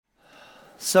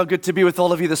So good to be with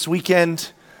all of you this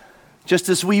weekend. Just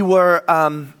as we were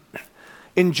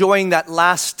enjoying that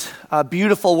last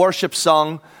beautiful worship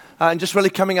song and just really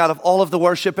coming out of all of the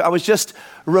worship, I was just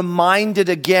reminded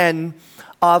again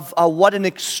of what an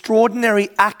extraordinary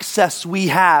access we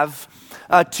have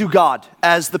to God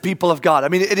as the people of God. I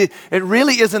mean, it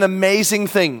really is an amazing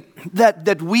thing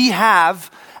that we have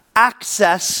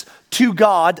access to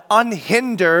God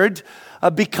unhindered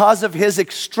because of His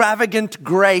extravagant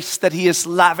grace that He has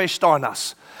lavished on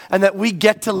us. And that we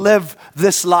get to live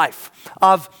this life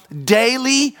of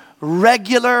daily,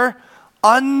 regular,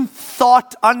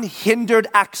 unthought, unhindered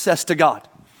access to God.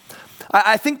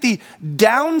 I think the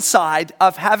downside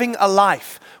of having a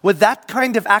life with that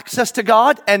kind of access to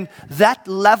God and that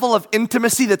level of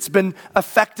intimacy that's been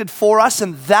affected for us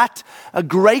and that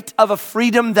great of a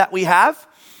freedom that we have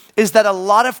is that a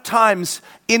lot of times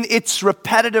in its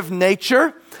repetitive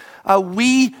nature,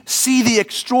 we see the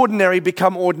extraordinary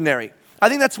become ordinary. I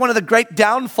think that's one of the great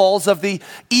downfalls of the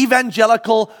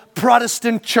evangelical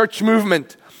Protestant church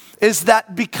movement is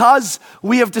that because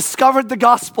we have discovered the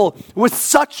gospel with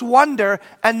such wonder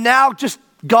and now just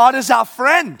God is our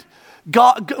friend.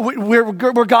 God,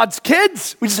 we're God's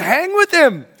kids. We just hang with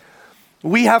Him.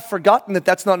 We have forgotten that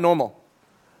that's not normal,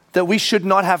 that we should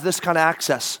not have this kind of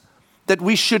access. That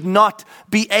we should not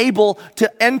be able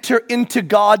to enter into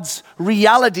God's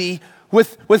reality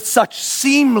with such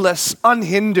seamless,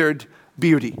 unhindered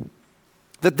beauty.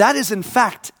 That is in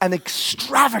fact an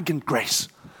extravagant grace.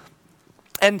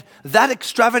 And that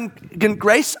extravagant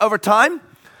grace over time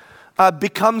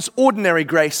becomes ordinary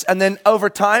grace. And then over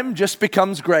time just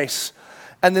becomes grace.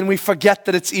 And then we forget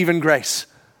that it's even grace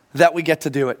that we get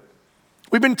to do it.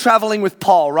 We've been traveling with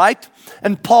Paul, right?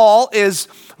 And Paul is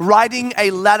writing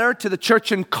a letter to the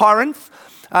church in Corinth.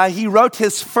 He wrote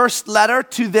his first letter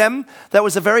to them that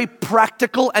was a very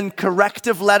practical and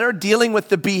corrective letter dealing with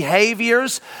the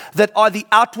behaviors that are the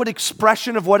outward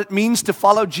expression of what it means to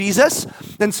follow Jesus.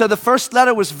 And so the first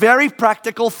letter was very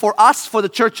practical for us, for the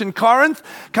church in Corinth,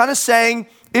 kind of saying,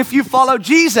 if you follow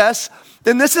Jesus,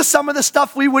 then this is some of the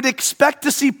stuff we would expect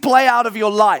to see play out of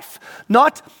your life.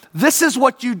 Not this is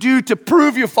what you do to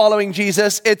prove you're following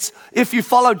Jesus. It's if you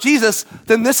follow Jesus,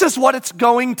 then this is what it's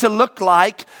going to look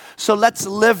like. So let's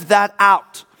live that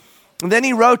out. And then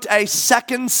he wrote a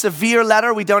second severe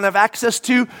letter we don't have access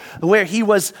to, where he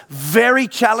was very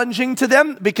challenging to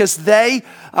them because they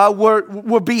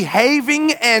were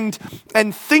behaving and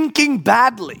thinking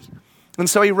badly. And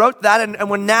so he wrote that, and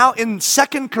we're now in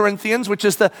 2 Corinthians, which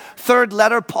is the third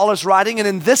letter Paul is writing. And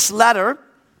in this letter,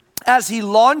 as he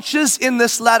launches in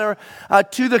this letter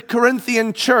to the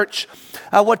Corinthian church,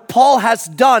 what Paul has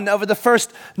done over the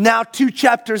first now 2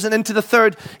 chapters and into the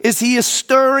third is he is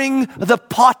stirring the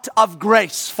pot of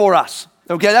grace for us.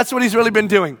 Okay, that's what he's really been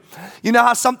doing. You know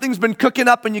how something's been cooking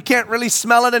up and you can't really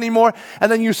smell it anymore,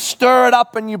 and then you stir it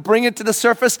up and you bring it to the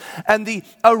surface, and the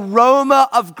aroma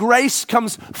of grace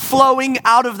comes flowing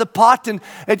out of the pot, and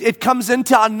it comes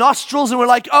into our nostrils, and we're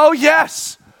like, oh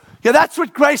yes, yeah, that's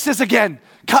what grace is again.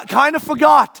 Kind of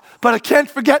forgot, but I can't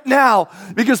forget now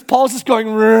because Paul's just going,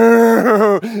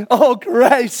 oh,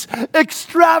 grace,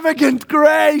 extravagant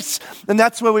grace. And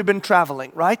that's where we've been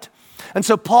traveling, right? And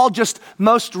so Paul just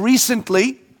most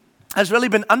recently has really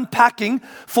been unpacking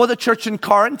for the church in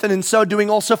Corinth, and in so doing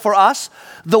also for us,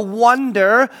 the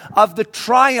wonder of the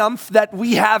triumph that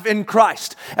we have in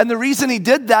Christ. And the reason he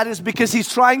did that is because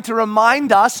he's trying to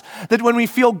remind us that when we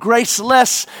feel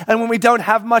graceless and when we don't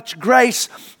have much grace,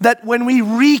 that when we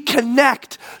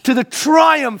reconnect to the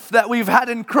triumph that we've had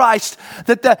in Christ,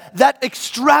 that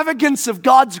extravagance of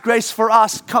God's grace for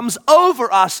us comes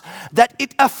over us, that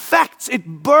it affects, it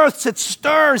births, it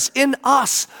stirs in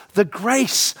us the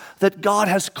grace that God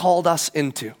has called us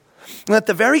into. And at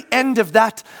the very end of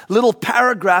that little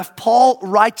paragraph, Paul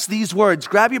writes these words.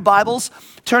 Grab your Bibles,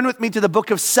 turn with me to the book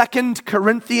of 2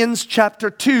 Corinthians chapter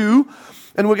 2,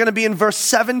 and we're going to be in verse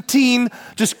 17,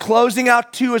 just closing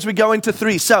out 2 as we go into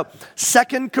 3. So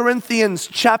 2 Corinthians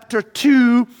chapter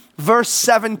 2, verse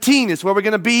 17 is where we're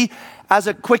going to be as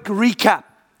a quick recap.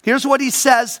 Here's what he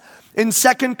says in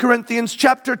 2 Corinthians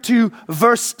chapter 2,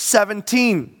 verse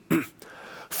 17.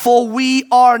 For we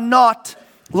are not,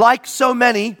 like so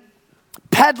many,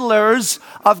 peddlers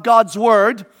of God's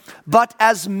word, but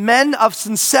as men of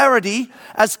sincerity,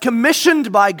 as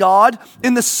commissioned by God,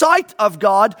 in the sight of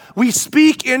God, we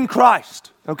speak in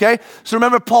Christ. Okay? So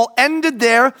remember, Paul ended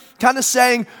there kind of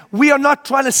saying, we are not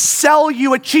trying to sell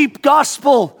you a cheap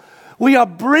gospel. We are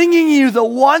bringing you the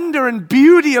wonder and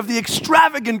beauty of the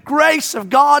extravagant grace of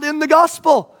God in the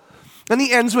gospel. And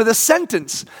he ends with a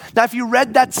sentence. Now, if you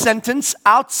read that sentence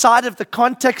outside of the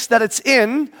context that it's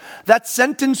in, that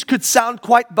sentence could sound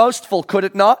quite boastful, could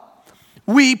it not?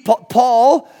 We,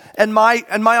 Paul and my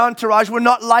entourage, were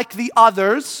not like the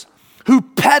others who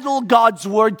peddle God's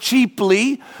word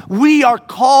cheaply. We are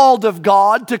called of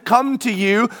God to come to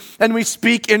you, and we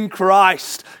speak in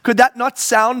Christ. Could that not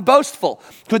sound boastful?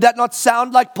 Could that not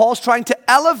sound like Paul's trying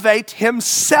to elevate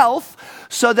himself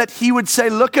so that he would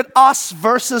say, look at us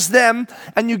versus them,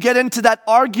 and you get into that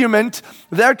argument,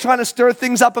 they're trying to stir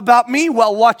things up about me.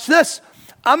 Well, watch this.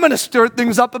 I'm going to stir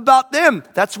things up about them.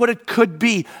 That's what it could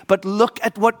be. But look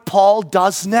at what Paul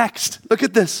does next. Look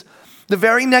at this. The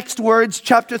very next words,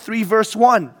 chapter 3, verse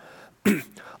 1.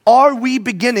 Are we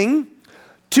beginning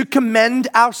to commend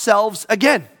ourselves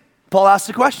again? Paul asks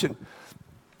the question.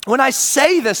 When I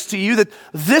say this to you, that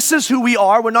this is who we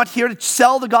are, we're not here to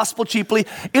sell the gospel cheaply,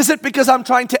 is it because I'm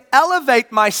trying to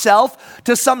elevate myself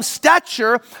to some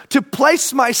stature, to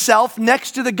place myself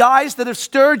next to the guys that have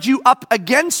stirred you up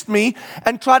against me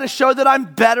and try to show that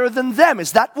I'm better than them?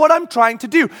 Is that what I'm trying to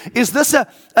do? Is this a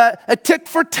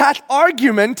tit-for-tat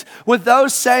argument with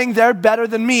those saying they're better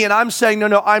than me and I'm saying,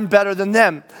 no, I'm better than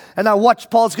them? And now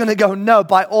watch, Paul's going to go, no,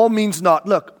 by all means not.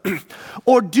 Look,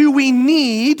 or do we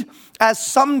need, as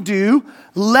some do,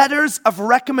 letters of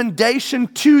recommendation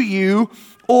to you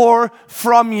or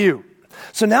from you?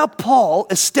 So now Paul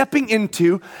is stepping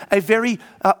into a very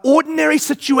ordinary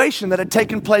situation that had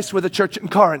taken place with the church in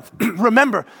Corinth.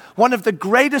 Remember, one of the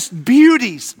greatest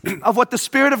beauties of what the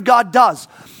Spirit of God does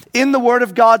in the Word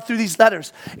of God through these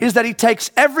letters is that he takes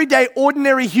everyday,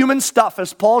 ordinary human stuff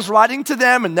as Paul's writing to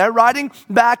them and they're writing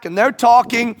back and they're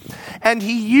talking, and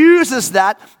he uses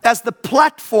that as the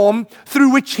platform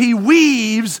through which he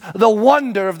weaves the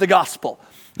wonder of the gospel.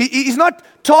 He's not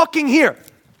talking here.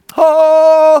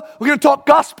 Oh, we're going to talk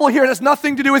gospel here. It has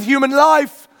nothing to do with human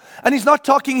life. And he's not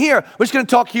talking here. We're just going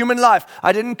to talk human life.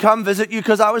 I didn't come visit you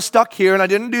because I was stuck here, and I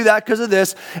didn't do that because of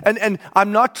this. And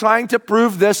I'm not trying to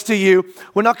prove this to you.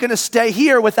 We're not going to stay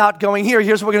here without going here.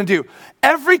 Here's what we're going to do.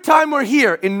 Every time we're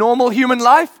here in normal human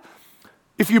life,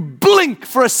 if you blink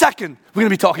for a second, we're going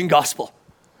to be talking gospel.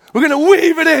 We're going to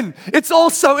weave it in. It's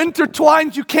all so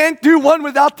intertwined. You can't do one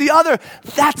without the other.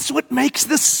 That's what makes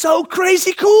this so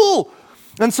crazy cool.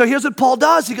 And so here's what Paul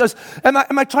does. He goes, am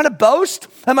I trying to boast?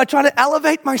 Am I trying to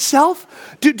elevate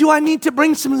myself? Do I need to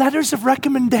bring some letters of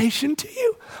recommendation to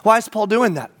you? Why is Paul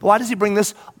doing that? Why does he bring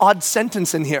this odd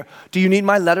sentence in here? Do you need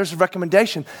my letters of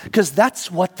recommendation? Because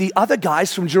that's what the other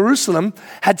guys from Jerusalem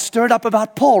had stirred up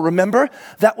about Paul. Remember?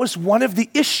 That was one of the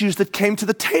issues that came to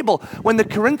the table. When the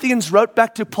Corinthians wrote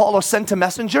back to Paul or sent a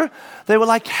messenger, they were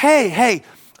like, hey,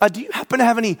 do you happen to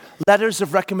have any letters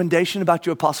of recommendation about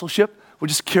your apostleship? We're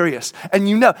just curious. And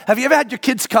have you ever had your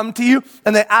kids come to you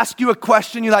and they ask you a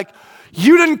question? You're like,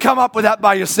 you didn't come up with that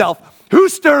by yourself.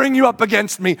 Who's stirring you up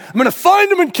against me? I'm going to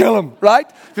find him and kill him,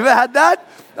 right? Have you ever had that?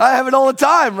 I have it all the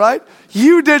time, right?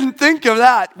 You didn't think of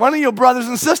that. One of your brothers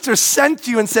and sisters sent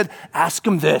you and said, ask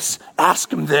him this,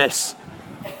 ask him this.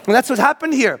 And that's what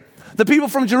happened here. The people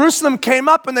from Jerusalem came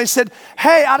up and they said,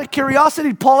 hey, out of curiosity,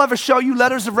 did Paul ever show you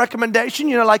letters of recommendation?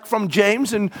 like from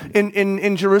James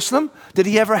in Jerusalem? Did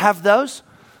he ever have those?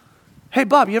 Hey,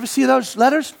 Bob, you ever see those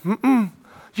letters?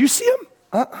 You see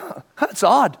them? That's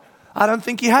odd. I don't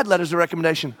think he had letters of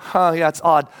recommendation. Yeah, it's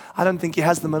odd. I don't think he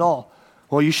has them at all.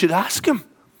 Well, you should ask him.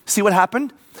 See what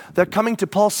happened? They're coming to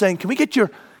Paul saying, can we get your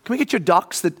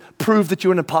docs that prove that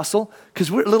you're an apostle?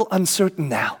 Because we're a little uncertain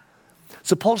now.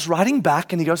 So Paul's writing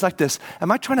back and he goes like this.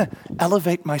 Am I trying to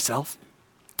elevate myself?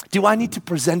 Do I need to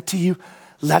present to you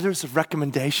letters of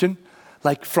recommendation,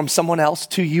 like from someone else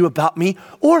to you about me?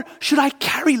 Or should I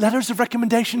carry letters of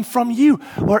recommendation from you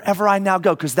wherever I now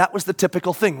go? Because that was the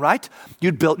typical thing, right?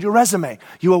 You'd built your resume.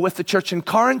 You were with the church in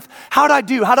Corinth. How'd I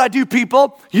do,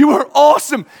 people? You were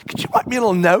awesome. Could you write me a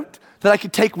little note that I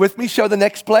could take with me, show the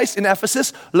next place in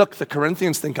Ephesus? Look, the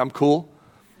Corinthians think I'm cool.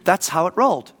 That's how it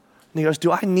rolled. And he goes,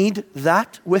 do I need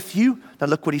that with you? Now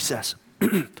look what he says.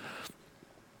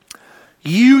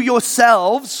 You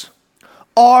yourselves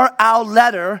are our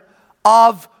letter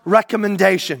of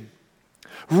recommendation,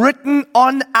 written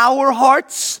on our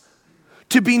hearts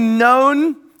to be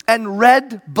known and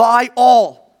read by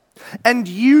all. And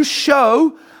you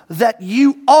show that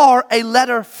you are a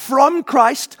letter from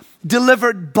Christ,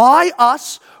 delivered by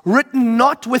us, written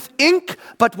not with ink,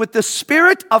 but with the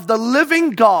Spirit of the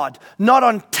living God, not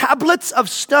on tablets of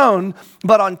stone,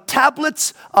 but on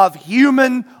tablets of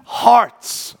human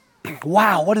hearts.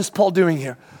 Wow, what is Paul doing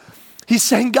here? He's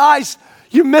saying, guys,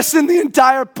 you're missing the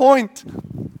entire point.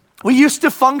 We used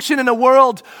to function in a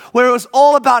world where it was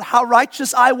all about how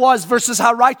righteous I was versus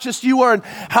how righteous you were, and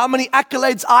how many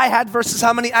accolades I had versus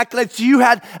how many accolades you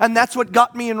had, and that's what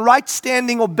got me in right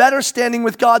standing or better standing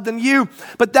with God than you.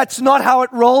 But that's not how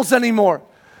it rolls anymore.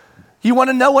 You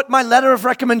want to know what my letter of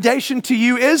recommendation to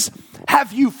you is?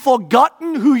 Have you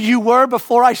forgotten who you were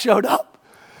before I showed up?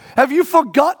 Have you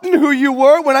forgotten who you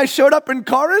were when I showed up in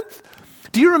Corinth?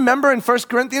 Do you remember in 1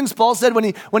 Corinthians, Paul said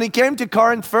when he came to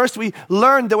Corinth first, we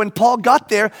learned that when Paul got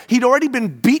there, he'd already been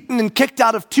beaten and kicked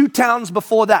out of 2 towns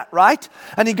before that, right?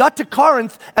 And he got to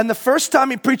Corinth, and the first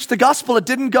time he preached the gospel, it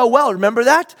didn't go well. Remember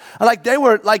that? Like they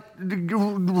were like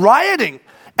rioting,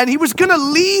 and he was going to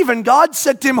leave, and God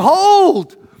said to him,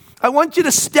 hold, I want you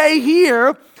to stay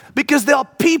here because there are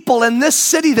people in this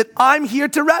city that I'm here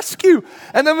to rescue,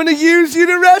 and I'm going to use you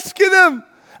to rescue them.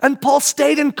 And Paul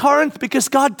stayed in Corinth because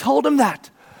God told him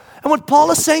that. And what Paul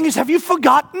is saying is, have you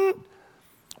forgotten?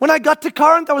 When I got to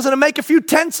Corinth, I was going to make a few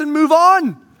tents and move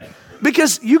on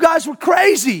because you guys were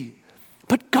crazy.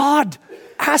 But God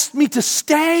asked me to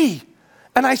stay.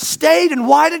 And I stayed. And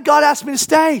why did God ask me to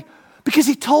stay? Because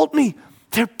he told me,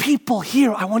 there are people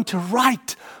here I want to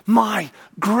write my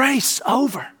grace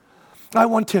over. I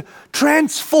want to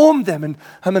transform them, and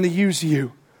I'm going to use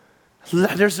you.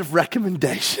 Letters of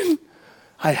recommendation.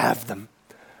 I have them.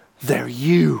 They're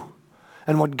you.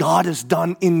 And what God has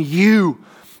done in you.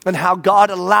 And how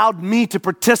God allowed me to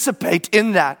participate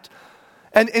in that.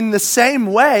 And in the same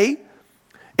way,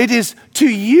 it is to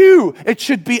you. It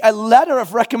should be a letter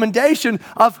of recommendation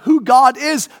of who God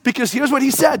is. Because here's what he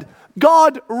said.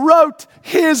 God wrote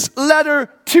his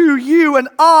letter to you and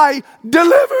I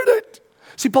delivered it.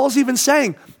 See, Paul's even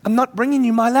saying, I'm not bringing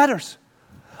you my letters.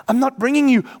 I'm not bringing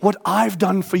you what I've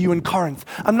done for you in Corinth.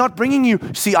 I'm not bringing you,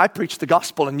 see, I preached the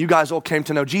gospel and you guys all came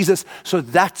to know Jesus, so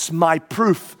that's my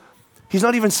proof. He's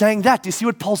not even saying that. Do you see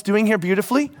what Paul's doing here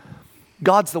beautifully?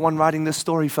 God's the one writing this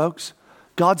story, folks.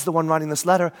 God's the one writing this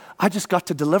letter. I just got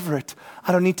to deliver it.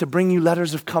 I don't need to bring you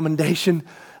letters of commendation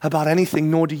about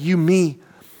anything, nor do you me.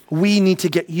 We need to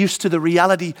get used to the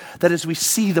reality that as we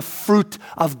see the fruit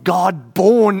of God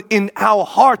born in our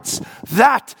hearts,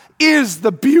 that is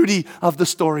the beauty of the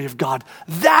story of God.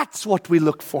 That's what we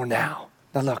look for now.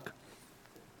 Now look,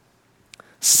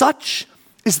 such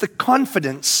is the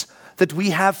confidence that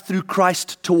we have through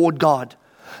Christ toward God.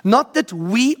 Not that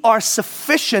we are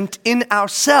sufficient in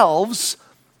ourselves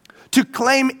to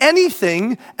claim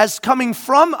anything as coming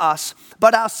from us,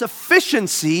 but our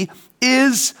sufficiency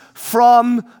is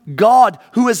from God,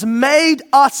 who has made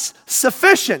us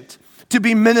sufficient to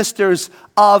be ministers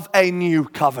of a new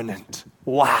covenant.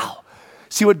 Wow.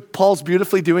 See what Paul's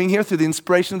beautifully doing here through the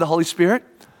inspiration of the Holy Spirit?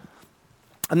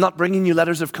 I'm not bringing you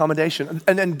letters of commendation.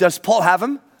 And does Paul have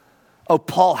them? Oh,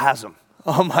 Paul has them.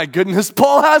 Oh my goodness,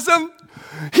 Paul has them.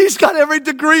 He's got every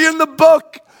degree in the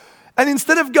book. And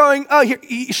instead of going, oh,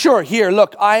 here,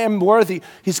 look, I am worthy.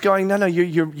 He's going, no,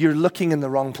 you're looking in the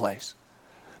wrong place.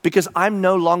 Because I'm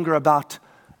no longer about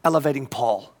elevating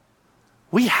Paul.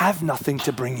 We have nothing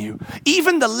to bring you.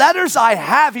 Even the letters I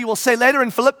have, he will say later in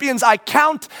Philippians, I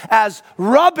count as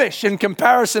rubbish in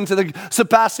comparison to the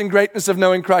surpassing greatness of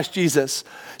knowing Christ Jesus.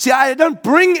 See, I don't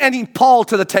bring any Paul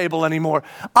to the table anymore.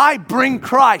 I bring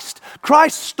Christ,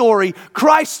 Christ's story,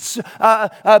 Christ's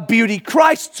beauty,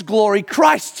 Christ's glory,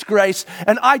 Christ's grace,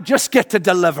 and I just get to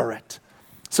deliver it.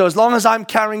 So as long as I'm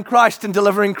carrying Christ and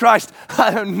delivering Christ,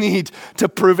 I don't need to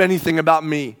prove anything about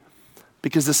me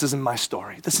because this isn't my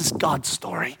story. This is God's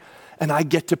story, and I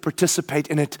get to participate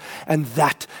in it, and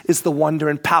that is the wonder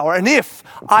and power. And if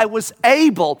I was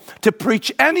able to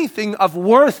preach anything of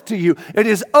worth to you, it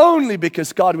is only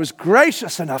because God was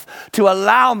gracious enough to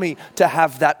allow me to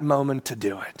have that moment to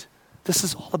do it. This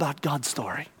is all about God's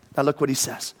story. Now look what he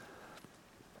says.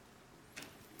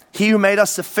 He who made us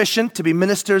sufficient to be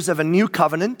ministers of a new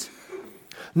covenant,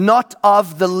 not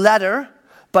of the letter,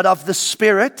 but of the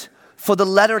Spirit. For the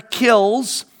letter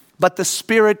kills, but the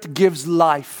Spirit gives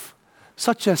life.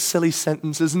 Such a silly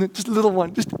sentence, isn't it? Just a little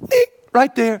one, just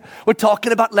right there. We're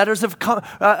talking about letters of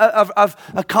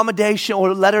accommodation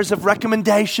or letters of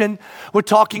recommendation. We're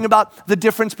talking about the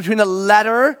difference between a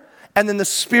letter and then the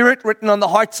Spirit written on the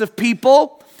hearts of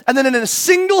people. And then in a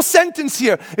single sentence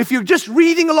here, if you're just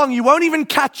reading along, you won't even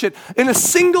catch it. In a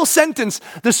single sentence,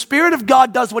 the Spirit of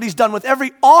God does what he's done with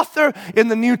every author in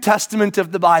the New Testament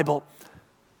of the Bible.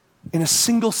 In a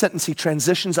single sentence, he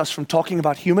transitions us from talking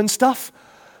about human stuff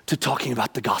to talking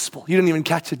about the gospel. You didn't even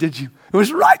catch it, did you? It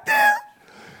was right there.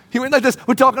 He went like this.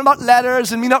 We're talking about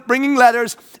letters and me not bringing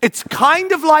letters. It's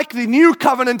kind of like the new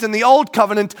covenant and the old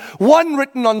covenant. One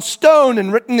written on stone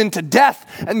and written into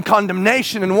death and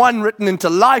condemnation, and one written into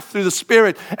life through the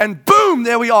Spirit. And boom,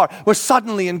 there we are. We're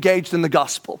suddenly engaged in the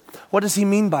gospel. What does he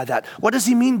mean by that? What does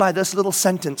he mean by this little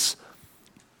sentence?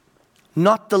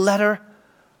 Not the letter,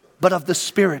 but of the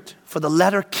Spirit. For the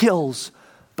letter kills,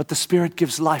 but the Spirit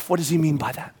gives life. What does he mean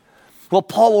by that? Well,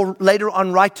 Paul will later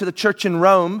on write to the church in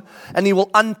Rome, and he will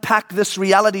unpack this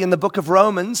reality in the book of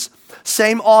Romans.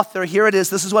 Same author, here it is.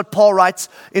 This is what Paul writes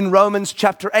in Romans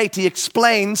chapter 8. He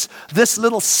explains this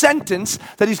little sentence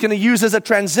that he's going to use as a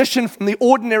transition from the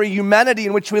ordinary humanity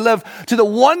in which we live to the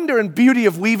wonder and beauty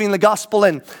of weaving the gospel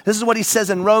in. This is what he says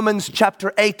in Romans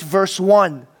chapter 8, verse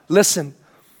 1. Listen.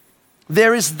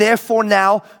 There is therefore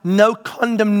now no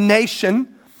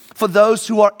condemnation for those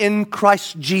who are in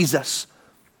Christ Jesus.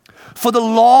 For the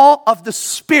law of the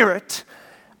Spirit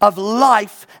of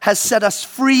life has set us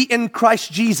free in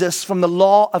Christ Jesus from the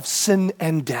law of sin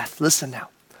and death. Listen now.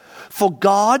 For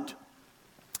God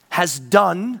has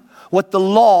done what the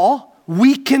law,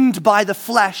 weakened by the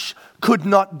flesh, could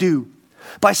not do.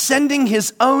 By sending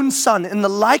his own Son in the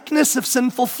likeness of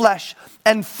sinful flesh,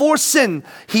 and for sin,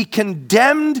 he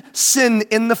condemned sin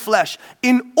in the flesh,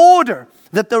 in order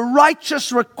that the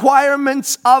righteous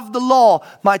requirements of the law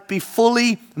might be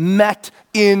fully met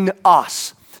in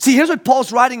us. See, here's what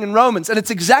Paul's writing in Romans, and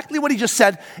it's exactly what he just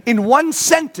said in one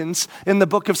sentence in the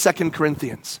book of 2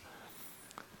 Corinthians.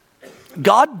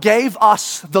 God gave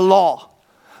us the law.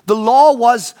 The law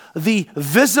was the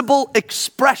visible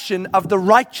expression of the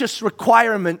righteous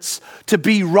requirements to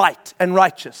be right and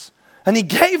righteous. And he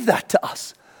gave that to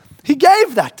us. He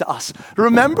gave that to us.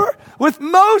 Remember? With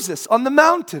Moses on the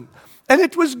mountain. And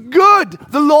it was good.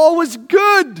 The law was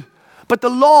good. But the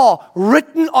law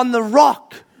written on the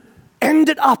rock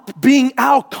ended up being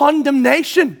our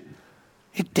condemnation.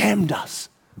 It damned us.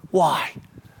 Why?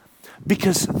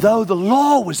 Because though the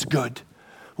law was good,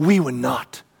 we were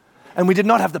not. And we did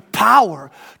not have the power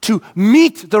to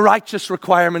meet the righteous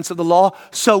requirements of the law,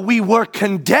 so we were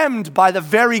condemned by the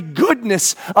very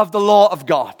goodness of the law of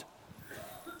God.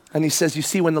 And he says, you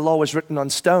see, when the law was written on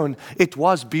stone, it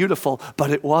was beautiful,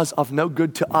 but it was of no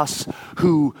good to us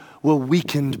who were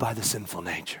weakened by the sinful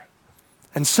nature.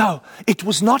 And so, it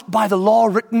was not by the law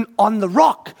written on the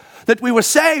rock that we were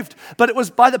saved, but it was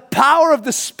by the power of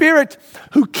the Spirit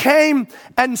who came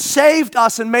and saved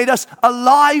us and made us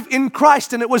alive in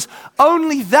Christ. And it was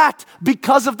only that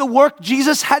because of the work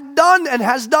Jesus had done and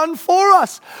has done for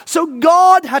us. So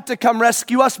God had to come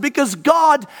rescue us because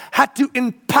God had to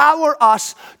empower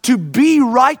us to be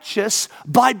righteous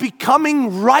by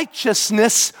becoming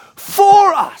righteousness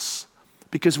for us,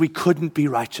 because we couldn't be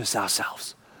righteous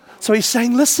ourselves. So he's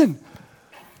saying, listen,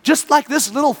 just like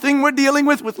this little thing we're dealing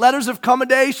with letters of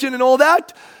commendation and all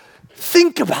that,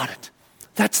 think about it.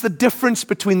 That's the difference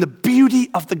between the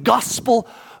beauty of the gospel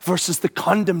versus the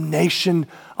condemnation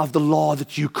of the law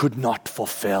that you could not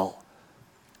fulfill.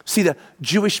 See, the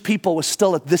Jewish people were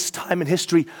still at this time in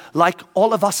history, like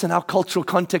all of us in our cultural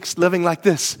context, living like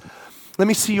this. Let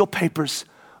me see your papers.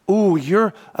 Ooh,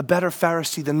 you're a better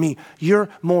Pharisee than me. You're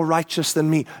more righteous than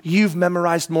me. You've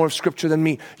memorized more of Scripture than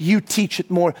me. You teach at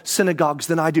more synagogues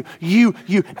than I do. You,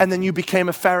 and then you became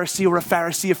a Pharisee or a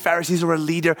Pharisee of Pharisees or a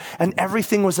leader. And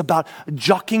everything was about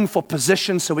jockeying for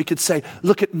position so we could say,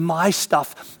 look at my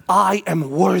stuff. I am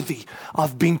worthy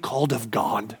of being called of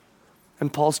God.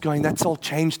 And Paul's going, that's all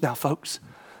changed now, folks.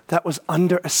 That was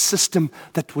under a system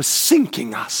that was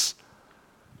sinking us.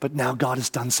 But now God has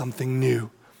done something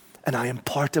new. And I am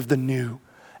part of the new,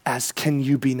 as can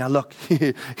you be. Now look,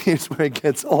 here's where it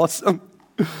gets awesome.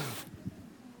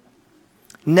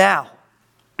 Now,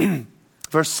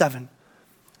 verse 7.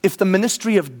 If the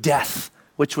ministry of death,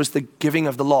 which was the giving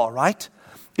of the law, right?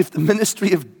 If the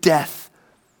ministry of death,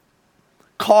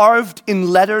 carved in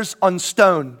letters on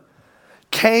stone,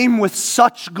 came with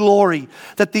such glory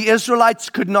that the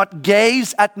Israelites could not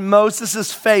gaze at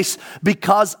Moses' face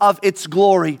because of its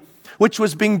glory, which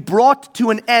was being brought to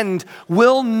an end,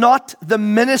 will not the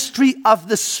ministry of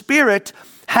the Spirit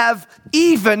have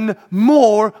even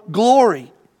more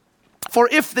glory? For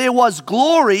if there was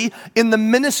glory in the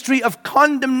ministry of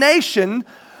condemnation,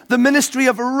 the ministry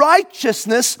of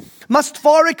righteousness must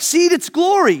far exceed its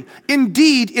glory.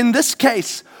 Indeed, in this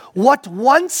case, what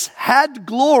once had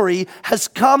glory has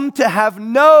come to have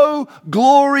no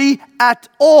glory at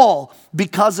all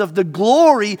because of the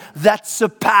glory that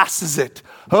surpasses it.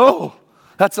 Oh,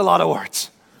 that's a lot of words.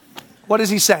 What is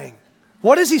he saying?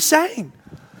 What is he saying?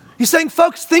 He's saying,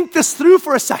 folks, think this through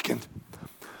for a second.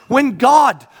 When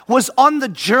God was on the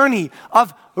journey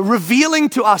of revealing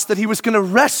to us that he was going to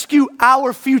rescue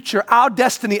our future, our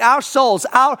destiny, our souls,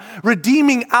 our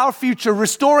redeeming our future,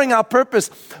 restoring our purpose.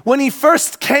 When he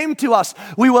first came to us,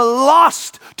 we were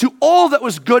lost to all that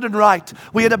was good and right.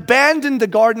 We had abandoned the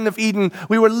Garden of Eden.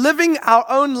 We were living our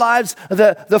own lives.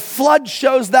 The flood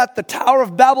shows that. The Tower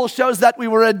of Babel shows that. We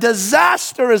were a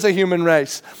disaster as a human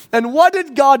race. And what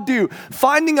did God do?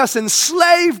 Finding us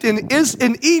enslaved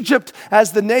in Egypt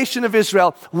as the nation of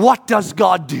Israel, what does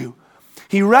God do?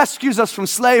 He rescues us from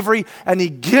slavery and he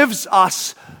gives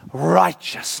us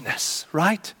righteousness,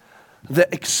 right?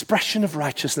 The expression of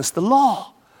righteousness, the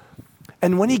law.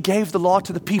 And when he gave the law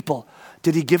to the people,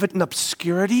 did he give it in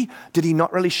obscurity? Did he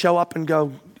not really show up and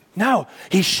go, no,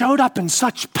 he showed up in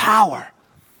such power,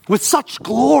 with such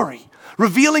glory,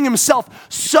 revealing himself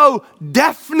so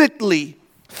definitely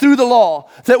through the law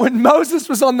that when Moses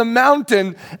was on the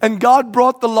mountain and God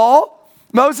brought the law,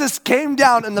 Moses came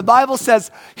down and the Bible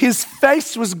says his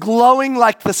face was glowing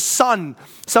like the sun.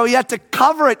 So he had to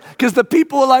cover it because the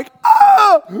people were like,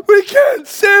 we can't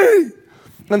see.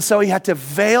 And so he had to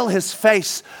veil his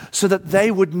face so that they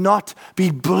would not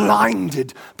be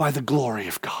blinded by the glory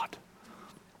of God.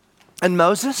 And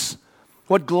Moses,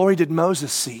 what glory did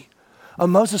Moses see?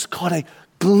 Moses caught a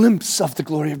glimpse of the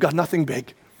glory of God, nothing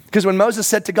big. Because when Moses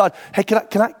said to God, hey,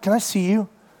 can I see you?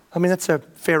 I mean, that's a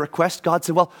fair request. God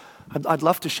said, well, I'd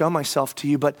love to show myself to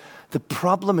you, but the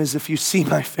problem is if you see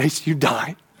my face, you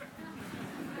die.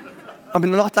 I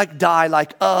mean, not like die,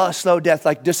 like slow death,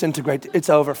 like disintegrate. It's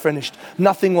over, finished.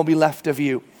 Nothing will be left of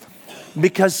you.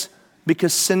 Because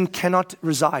sin cannot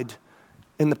reside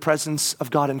in the presence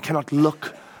of God and cannot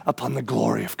look upon the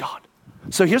glory of God.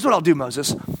 So here's what I'll do,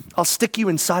 Moses. I'll stick you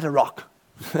inside a rock.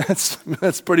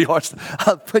 That's pretty harsh.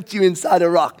 I'll put you inside a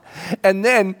rock. And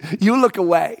then you look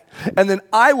away. And then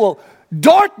I will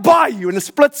dart by you in a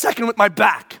split second with my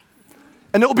back.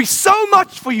 And it will be so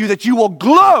much for you that you will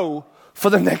glow for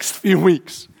the next few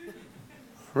weeks.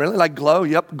 Really? Like glow?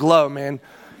 Yep, glow, man.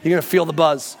 You're going to feel the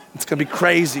buzz. It's going to be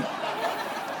crazy.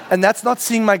 And that's not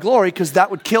seeing my glory because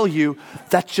that would kill you.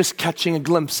 That's just catching a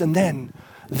glimpse. And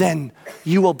then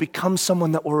you will become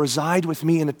someone that will reside with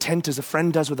me in a tent as a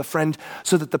friend does with a friend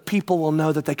so that the people will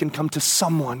know that they can come to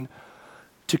someone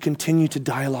to continue to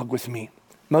dialogue with me.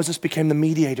 Moses became the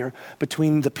mediator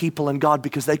between the people and God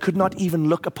because they could not even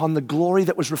look upon the glory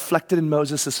that was reflected in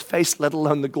Moses' face, let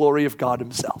alone the glory of God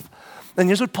himself. And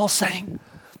here's what Paul's saying.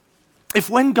 If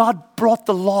when God brought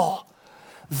the law,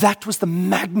 that was the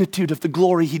magnitude of the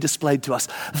glory he displayed to us.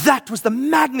 That was the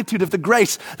magnitude of the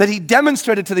grace that he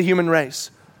demonstrated to the human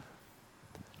race.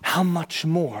 How much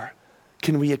more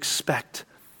can we expect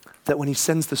that when he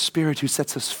sends the Spirit who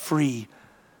sets us free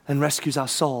and rescues our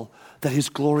soul, that his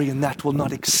glory in that will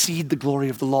not exceed the glory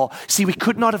of the law. See, we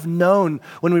could not have known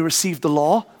when we received the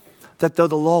law that though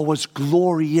the law was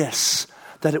glorious,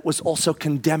 that it was also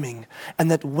condemning.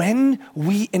 And that when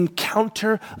we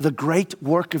encounter the great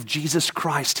work of Jesus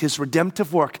Christ, his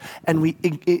redemptive work, and we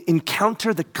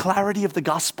encounter the clarity of the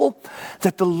gospel,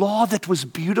 that the law that was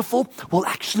beautiful will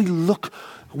actually look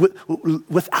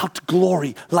without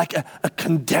glory, like a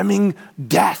condemning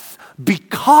death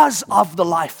because of the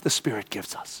life the Spirit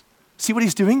gives us. See what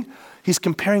he's doing? He's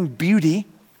comparing beauty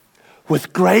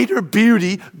with greater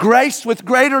beauty, grace with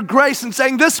greater grace, and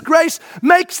saying this grace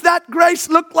makes that grace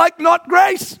look like not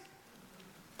grace.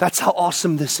 That's how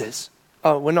awesome this is.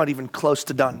 Oh, we're not even close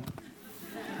to done.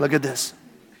 Look at this.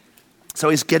 So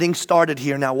he's getting started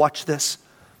here. Now watch this.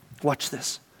 Watch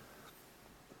this.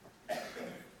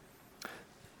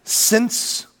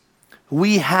 Since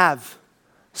we have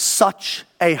such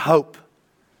a hope,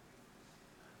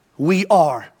 we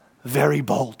are very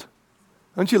bold.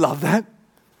 Don't you love that?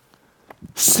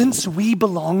 Since we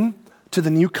belong to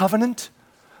the new covenant,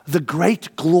 the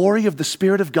great glory of the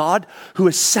Spirit of God who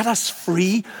has set us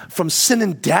free from sin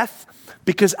and death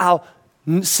because our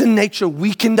sin nature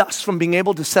weakened us from being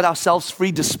able to set ourselves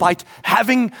free despite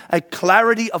having a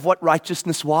clarity of what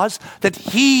righteousness was, that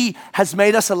he has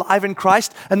made us alive in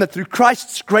Christ, and that through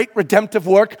Christ's great redemptive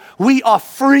work, we are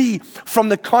free from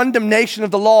the condemnation of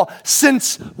the law.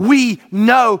 Since we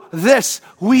know this,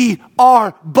 we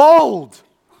are bold.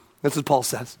 That's what Paul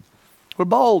says. We're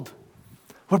bold.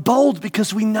 We're bold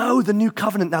because we know the new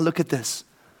covenant. Now look at this.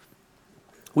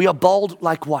 We are bold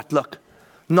like what? Look,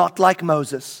 not like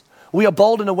Moses. We are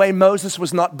bold in a way Moses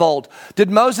was not bold. Did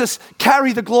Moses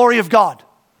carry the glory of God?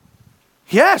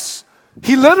 Yes,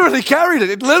 he literally carried it.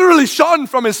 It literally shone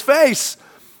from his face.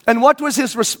 And what was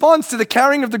his response to the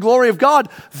carrying of the glory of God?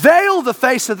 Veil the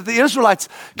face so that the Israelites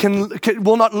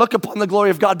will not look upon the glory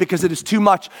of God because it is too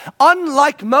much.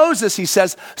 Unlike Moses, he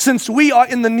says, since we are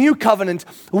in the new covenant,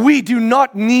 we do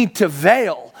not need to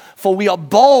veil. for we are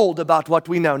bold about what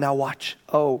we know. Now watch.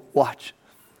 Oh, watch.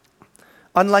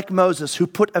 Unlike Moses, who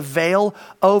put a veil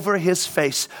over his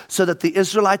face so that the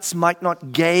Israelites might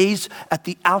not gaze at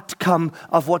the outcome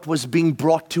of what was being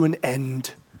brought to an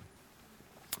end.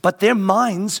 But their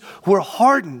minds were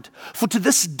hardened. For to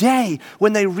this day,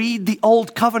 when they read the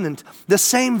Old Covenant, the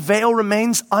same veil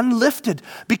remains unlifted,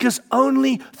 because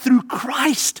only through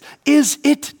Christ is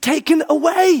it taken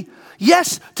away.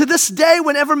 Yes, to this day,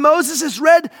 whenever Moses is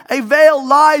read, a veil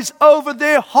lies over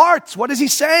their hearts. What is he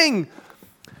saying?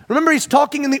 Remember, he's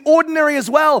talking in the ordinary as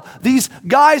well. These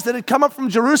guys that had come up from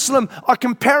Jerusalem are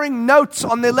comparing notes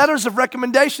on their letters of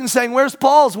recommendation, saying, where's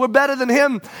Paul's? We're better than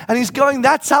him. And he's going,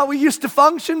 that's how we used to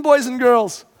function, boys and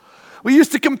girls. We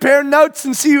used to compare notes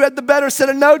and see who had the better set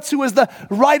of notes, who was the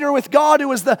writer with God, who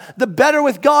was the better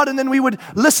with God, and then we would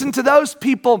listen to those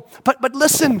people. But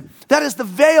listen, that is the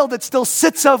veil that still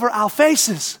sits over our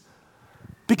faces.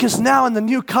 Because now in the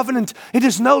new covenant, it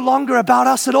is no longer about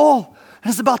us at all. It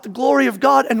is about the glory of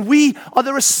God, and we are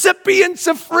the recipients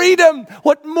of freedom.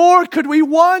 What more could we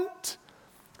want?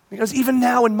 Because even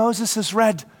now when Moses is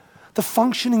read, the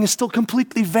functioning is still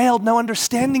completely veiled, no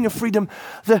understanding of freedom.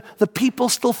 The people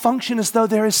still function as though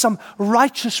there is some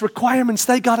righteous requirements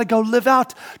they got to go live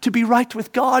out to be right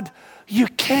with God. You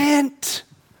can't.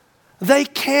 They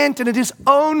can't, and it is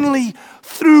only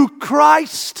through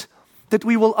Christ that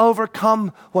we will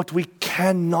overcome what we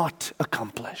cannot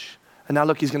accomplish. And now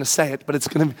look, he's going to say it, but it's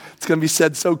going to be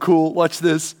said so cool. Watch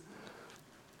this.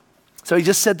 So he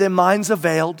just said their minds are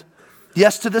veiled.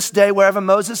 Yes, to this day, wherever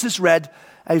Moses is read,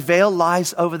 a veil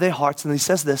lies over their hearts. And he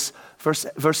says this,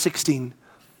 verse 16.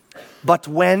 But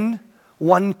when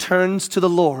one turns to the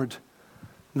Lord,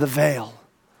 the veil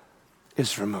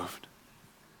is removed.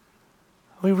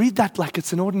 We read that like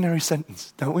it's an ordinary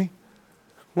sentence, don't we?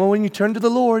 Well, when you turn to the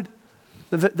Lord,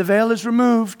 the veil is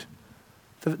removed.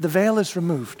 The veil is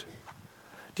removed.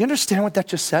 Do you understand what that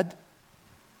just said?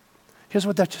 Here's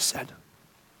what that just said.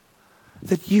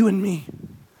 That you and me,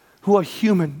 who are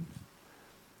human,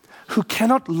 who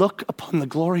cannot look upon the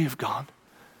glory of God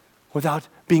without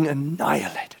being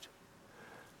annihilated,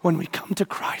 when we come to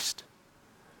Christ,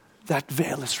 that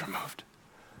veil is removed.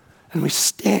 And we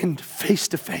stand face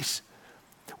to face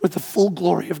with the full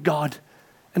glory of God,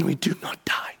 and we do not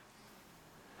die.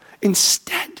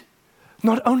 Instead,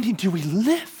 not only do we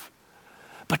live,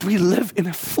 but we live in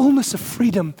a fullness of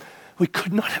freedom we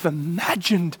could not have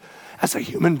imagined as a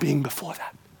human being before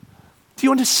that. Do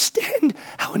you understand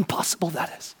how impossible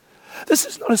that is? This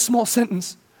is not a small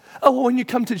sentence. Oh, well, when you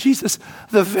come to Jesus,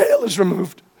 the veil is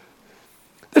removed.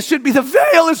 This should be the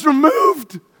veil is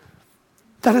removed.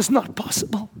 That is not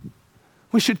possible.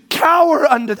 We should cower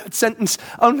under that sentence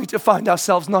only to find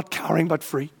ourselves not cowering but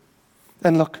free.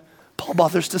 And look, Paul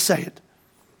bothers to say it.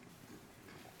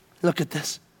 Look at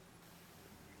this.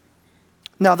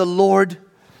 Now the Lord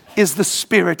is the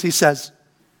Spirit, he says.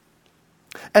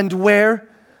 And where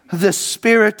the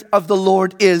Spirit of the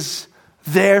Lord is,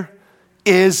 there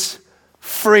is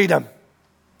freedom.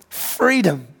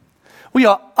 Freedom. We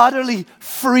are utterly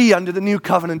free under the new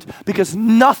covenant because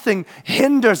nothing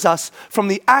hinders us from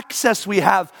the access we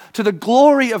have to the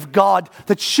glory of God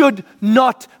that should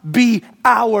not be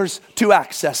ours to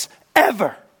access,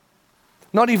 ever.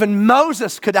 Not even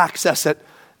Moses could access it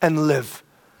and live.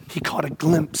 He caught a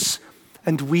glimpse,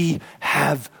 and we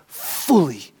have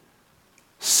fully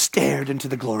stared into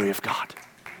the glory of God.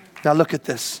 Now look at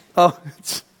this. Oh,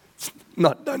 it's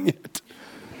not done yet.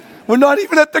 We're not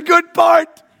even at the good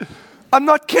part. I'm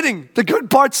not kidding. The good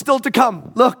part's still to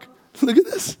come. Look at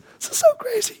this. This is so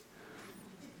crazy.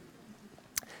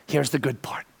 Here's the good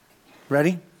part.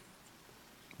 Ready?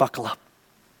 Buckle up.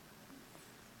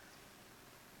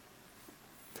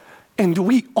 And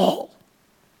we all,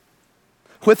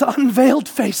 with unveiled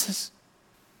faces,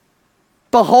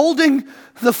 beholding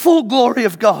the full glory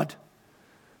of God,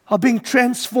 are being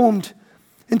transformed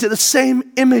into the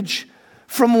same image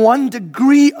from one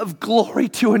degree of glory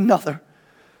to another.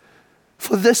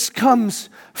 For this comes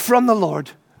from the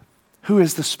Lord, who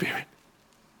is the Spirit.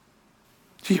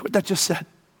 Do you hear what that just said?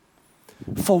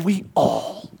 For we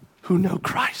all who know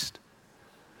Christ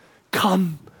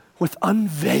come with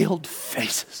unveiled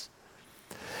faces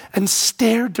and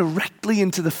stare directly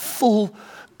into the full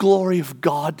glory of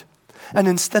God. And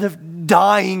instead of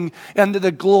dying under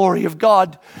the glory of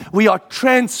God, we are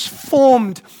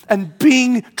transformed and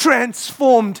being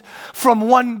transformed from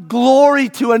one glory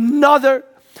to another.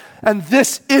 And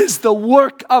this is the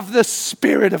work of the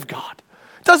Spirit of God.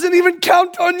 It doesn't even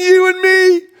count on you and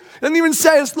me. It doesn't even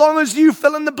say as long as you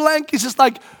fill in the blank. It's just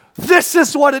like, this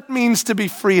is what it means to be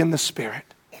free in the Spirit.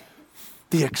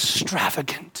 The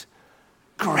extravagant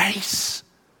grace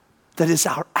that is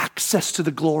our access to the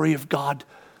glory of God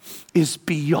is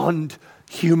beyond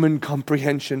human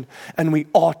comprehension, and we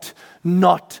ought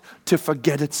not to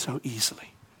forget it so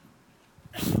easily.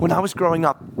 When I was growing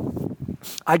up,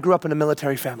 I grew up in a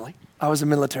military family. I was a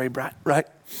military brat, right?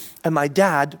 And my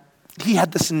dad, he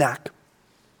had this knack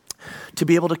to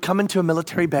be able to come into a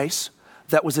military base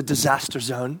that was a disaster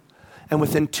zone, and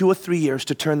within 2 or 3 years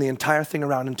to turn the entire thing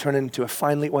around and turn it into a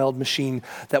finely oiled machine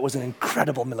that was an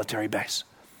incredible military base.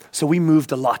 So we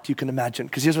moved a lot, you can imagine,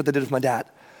 because here's what they did with my dad.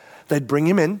 They'd bring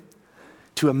him in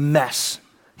to a mess.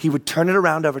 He would turn it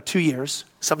around over 2 years,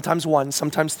 sometimes 1,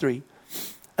 sometimes 3,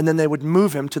 and then they would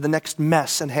move him to the next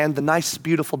mess and hand the nice,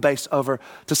 beautiful base over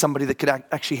to somebody that could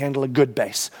actually handle a good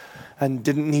base and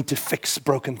didn't need to fix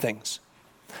broken things.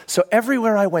 So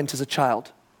everywhere I went as a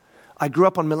child, I grew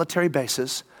up on military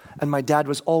bases, and my dad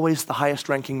was always the highest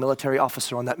ranking military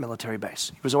officer on that military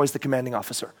base. He was always the commanding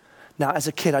officer. Now, as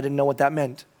a kid, I didn't know what that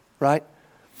meant, right?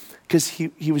 Because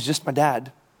he was just my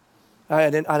dad. I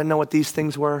didn't know what these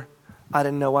things were. I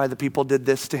didn't know why the people did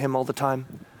this to him all the time.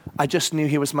 I just knew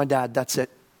he was my dad, that's it.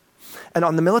 And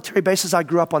on the military bases I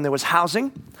grew up on, there was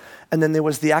housing, and then there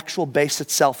was the actual base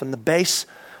itself. And the base,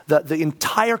 the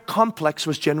entire complex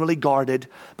was generally guarded,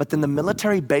 but then the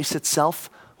military base itself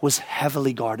was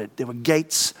heavily guarded. There were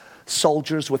gates,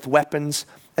 soldiers with weapons,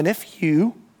 and if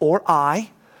you or I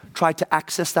tried to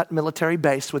access that military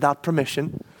base without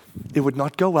permission, it would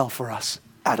not go well for us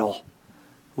at all.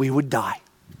 We would die,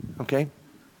 okay?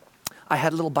 I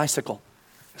had a little bicycle,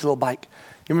 this little bike.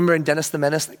 You remember in Dennis the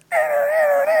Menace? Like,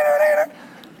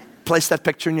 place that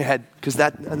picture in your head, because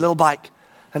that a little bike.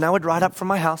 And I would ride up from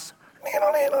my house,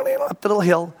 up the little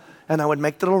hill, and I would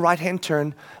make the little right-hand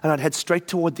turn, and I'd head straight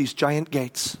toward these giant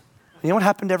gates. And you know what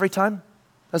happened every time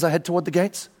as I head toward the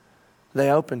gates? They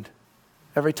opened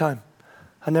every time.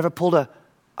 I never pulled a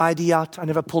ID out. I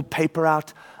never pulled paper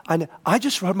out. I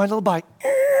just rode my little bike.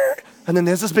 And then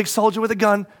there's this big soldier with a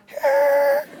gun.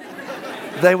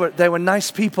 They were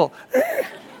nice people.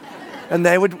 And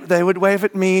they would wave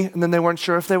at me, and then they weren't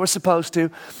sure if they were supposed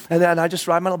to. And then I just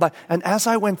ride my little bike. And as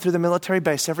I went through the military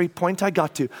base, every point I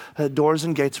got to, doors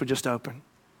and gates were just open.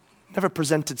 Never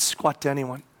presented squat to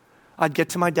anyone. I'd get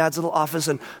to my dad's little office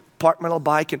and park my little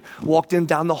bike and walked in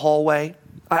down the hallway.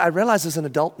 I realize as an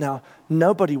adult now,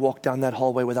 nobody walked down that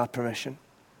hallway without permission.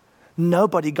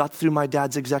 Nobody got through my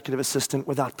dad's executive assistant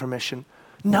without permission.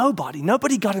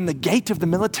 Nobody got in the gate of the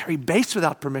military base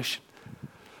without permission.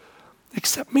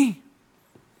 Except me.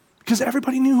 Because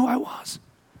everybody knew who I was.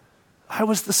 I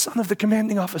was the son of the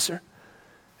commanding officer.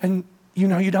 And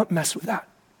you don't mess with that.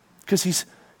 Because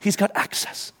he's got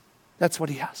access. That's what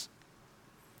he has.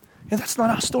 And that's not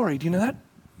our story. Do you know that?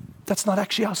 That's not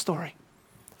actually our story.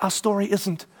 Our story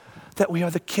isn't that we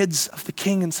are the kids of the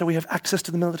king and so we have access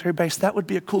to the military base. That would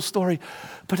be a cool story.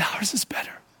 But ours is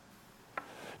better.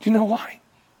 Do you know why?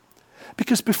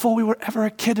 Because before we were ever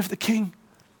a kid of the king,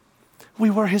 we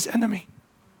were his enemy.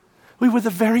 We were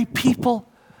the very people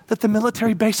that the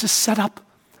military base is set up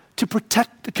to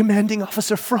protect the commanding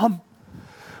officer from.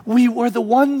 We were the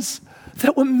ones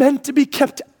that were meant to be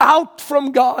kept out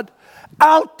from God,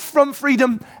 out from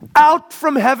freedom, out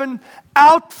from heaven,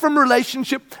 out from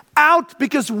relationship, out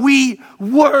because we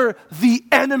were the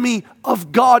enemy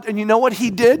of God. And you know what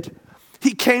he did?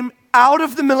 He came out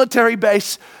of the military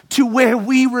base to where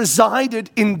we resided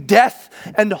in death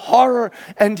and horror,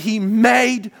 and he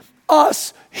made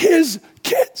us his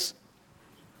kids.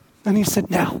 And he said,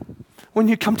 now, when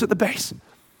you come to the base,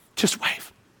 just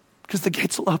wave, because the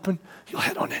gates will open, you'll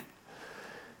head on in.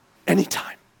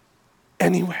 Anytime,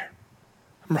 anywhere,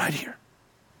 I'm right here.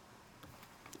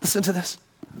 Listen to this.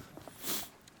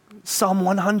 Psalm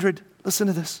 100, listen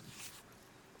to this.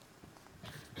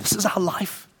 This is our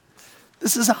life.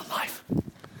 This is our life.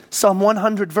 Psalm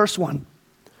 100, verse 1.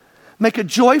 Make a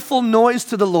joyful noise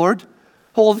to the Lord,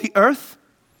 all the earth.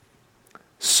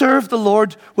 Serve the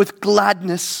Lord with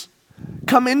gladness.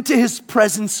 Come into his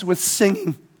presence with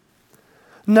singing.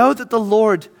 Know that the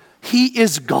Lord, he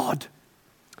is God.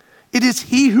 It is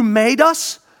he who made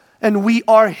us, and we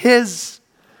are his.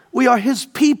 We are his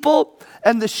people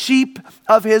and the sheep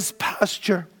of his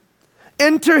pasture.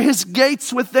 Enter his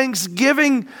gates with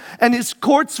thanksgiving and his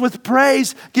courts with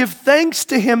praise. Give thanks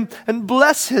to him and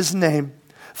bless his name.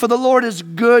 For the Lord is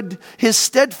good. His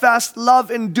steadfast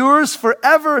love endures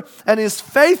forever, and his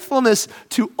faithfulness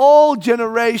to all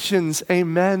generations.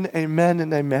 Amen, amen,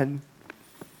 and amen.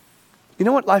 You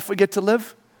know what life we get to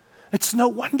live? It's no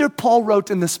wonder Paul wrote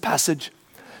in this passage,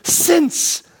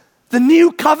 since the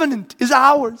new covenant is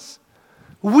ours,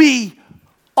 we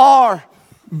are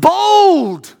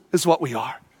bold, is what we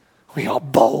are. We are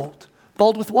bold.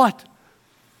 Bold with what?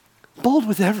 Bold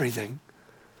with everything.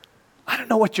 I don't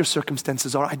know what your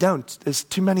circumstances are. I don't. There's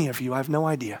too many of you. I have no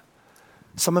idea.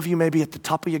 Some of you may be at the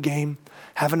top of your game,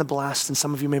 having a blast, and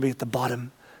some of you may be at the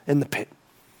bottom in the pit.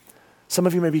 Some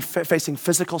of you may be facing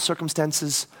physical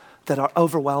circumstances that are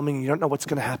overwhelming and you don't know what's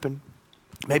going to happen.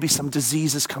 Maybe some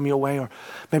disease has come your way, or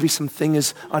maybe something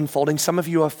is unfolding. Some of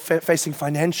you are facing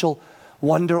financial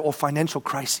wonder or financial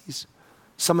crises.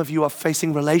 Some of you are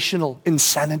facing relational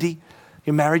insanity.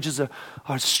 Your marriages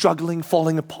are struggling,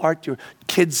 falling apart. Your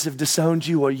kids have disowned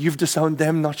you, or you've disowned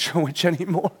them, not sure which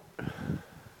anymore.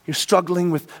 You're struggling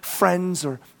with friends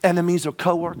or enemies or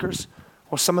coworkers,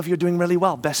 or some of you are doing really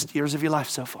well, best years of your life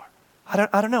so far.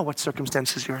 I don't know what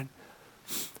circumstances you're in.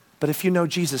 But if you know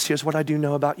Jesus, here's what I do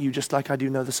know about you, just like I do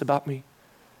know this about me.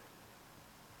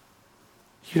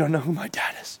 You don't know who my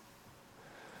dad is.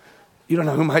 You don't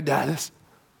know who my dad is.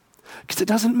 Because it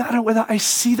doesn't matter whether I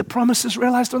see the promises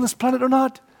realized on this planet or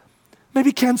not.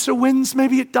 Maybe cancer wins,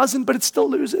 maybe it doesn't, but it still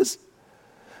loses.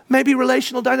 Maybe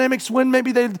relational dynamics win,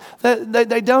 maybe they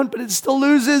don't, but it still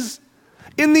loses.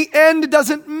 In the end, it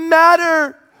doesn't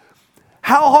matter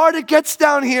how hard it gets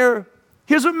down here.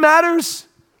 Here's what matters.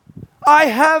 I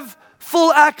have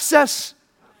full access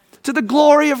to the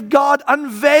glory of God.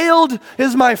 Unveiled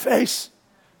is my face,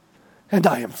 and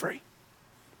I am free.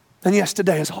 And yes,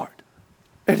 today is hard.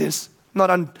 It is. Not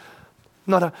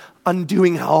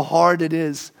undoing how hard it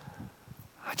is.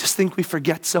 I just think we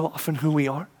forget so often who we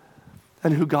are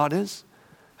and who God is,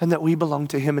 and that we belong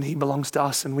to Him and He belongs to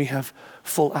us, and we have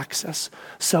full access.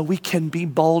 So we can be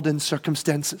bold in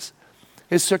circumstances.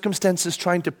 Is circumstances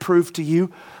trying to prove to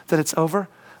you that it's over?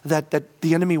 That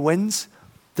the enemy wins?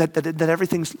 That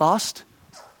everything's lost?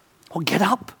 Well, get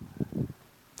up.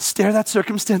 Stare that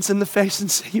circumstance in the face and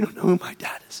say, you don't know who my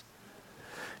dad is.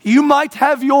 You might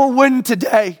have your win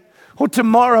today or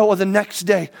tomorrow or the next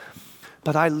day,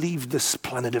 but I leave this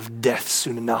planet of death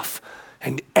soon enough,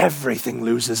 and everything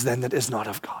loses then that is not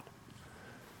of God.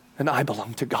 And I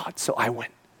belong to God, so I win.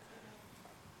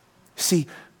 See,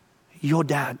 your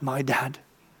dad, my dad,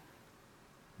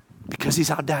 because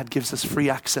He's our dad, gives us free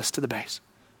access to the base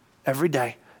every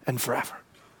day and forever.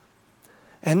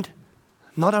 And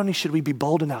not only should we be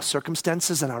bold in our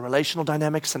circumstances and our relational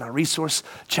dynamics and our resource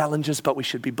challenges, but we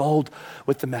should be bold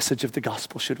with the message of the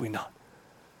gospel, should we not?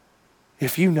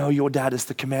 If you know your dad is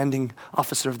the commanding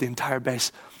officer of the entire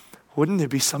base, wouldn't there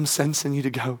be some sense in you to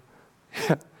go,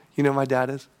 yeah, you know my dad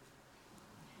is?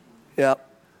 Yeah,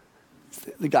 it's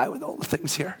the guy with all the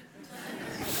things here.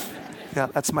 Yeah,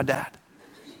 that's my dad.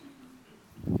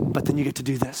 But then you get to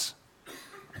do this.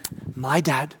 My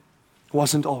dad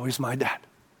wasn't always my dad.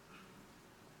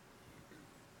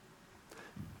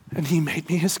 And He made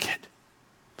me His kid.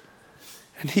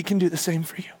 And He can do the same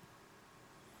for you.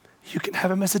 You can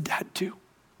have Him as a dad too.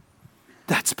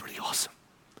 That's pretty awesome.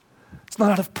 It's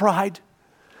not out of pride.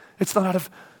 It's not out of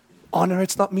honor.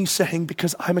 It's not me saying,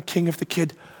 because I'm a king of the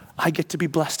kid, I get to be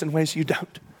blessed in ways you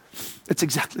don't. It's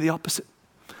exactly the opposite.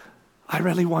 I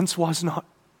really once was not,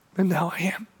 and now I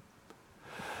am.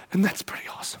 And that's pretty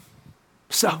awesome.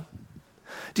 So,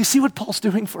 do you see what Paul's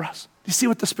doing for us? Do you see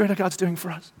what the Spirit of God's doing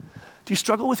for us? Do you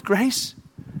struggle with grace?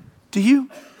 Do you?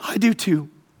 I do too.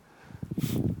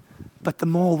 But the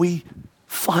more we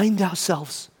find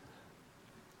ourselves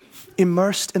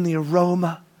immersed in the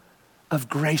aroma of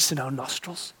grace in our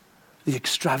nostrils, the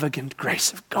extravagant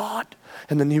grace of God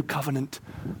in the new covenant,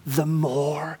 the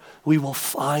more we will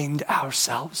find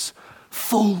ourselves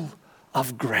full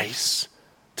of grace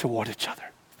toward each other.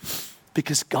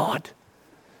 Because God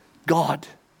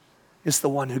is the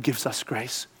one who gives us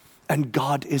grace, and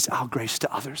God is our grace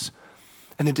to others.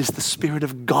 And it is the Spirit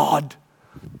of God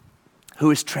who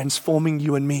is transforming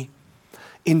you and me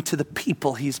into the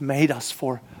people He's made us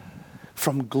for,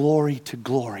 from glory to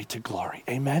glory to glory.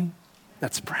 Amen?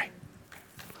 Let's pray.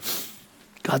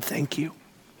 God, thank you.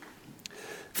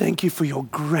 Thank you for your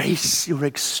grace, your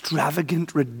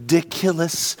extravagant,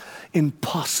 ridiculous,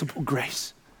 impossible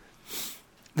grace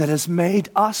that has made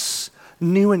us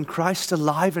new in Christ,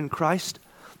 alive in Christ,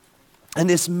 and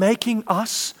is making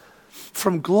us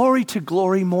from glory to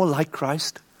glory more like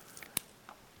Christ,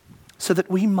 so that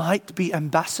we might be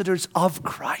ambassadors of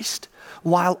Christ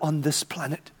while on this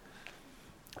planet,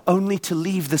 only to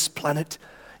leave this planet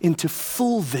into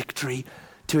full victory,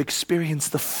 to experience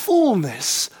the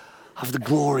fullness of the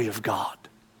glory of God.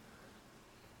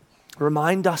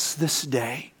 Remind us this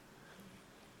day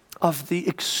of the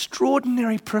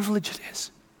extraordinary privilege it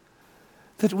is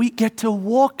that we get to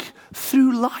walk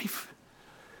through life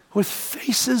with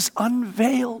faces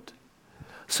unveiled,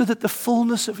 so that the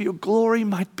fullness of your glory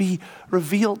might be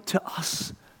revealed to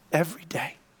us every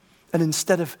day. And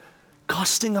instead of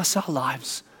costing us our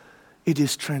lives, it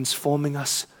is transforming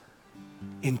us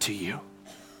into you,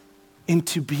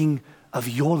 into being of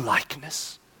your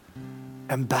likeness,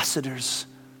 ambassadors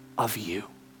of you.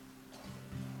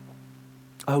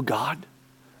 Oh God,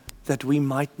 that we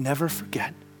might never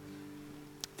forget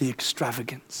the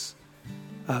extravagance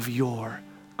of your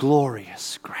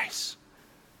glorious grace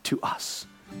to us.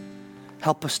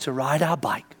 Help us to ride our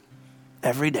bike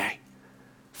every day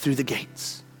through the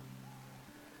gates,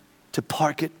 to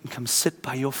park it and come sit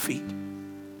by your feet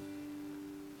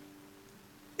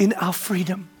in our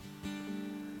freedom.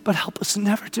 But help us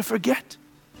never to forget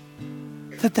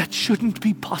that that shouldn't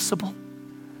be possible,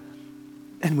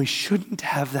 and we shouldn't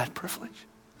have that privilege.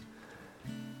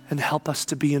 And help us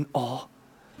to be in awe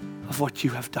of what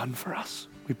you have done for us,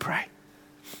 we pray.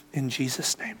 In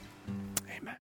Jesus' name.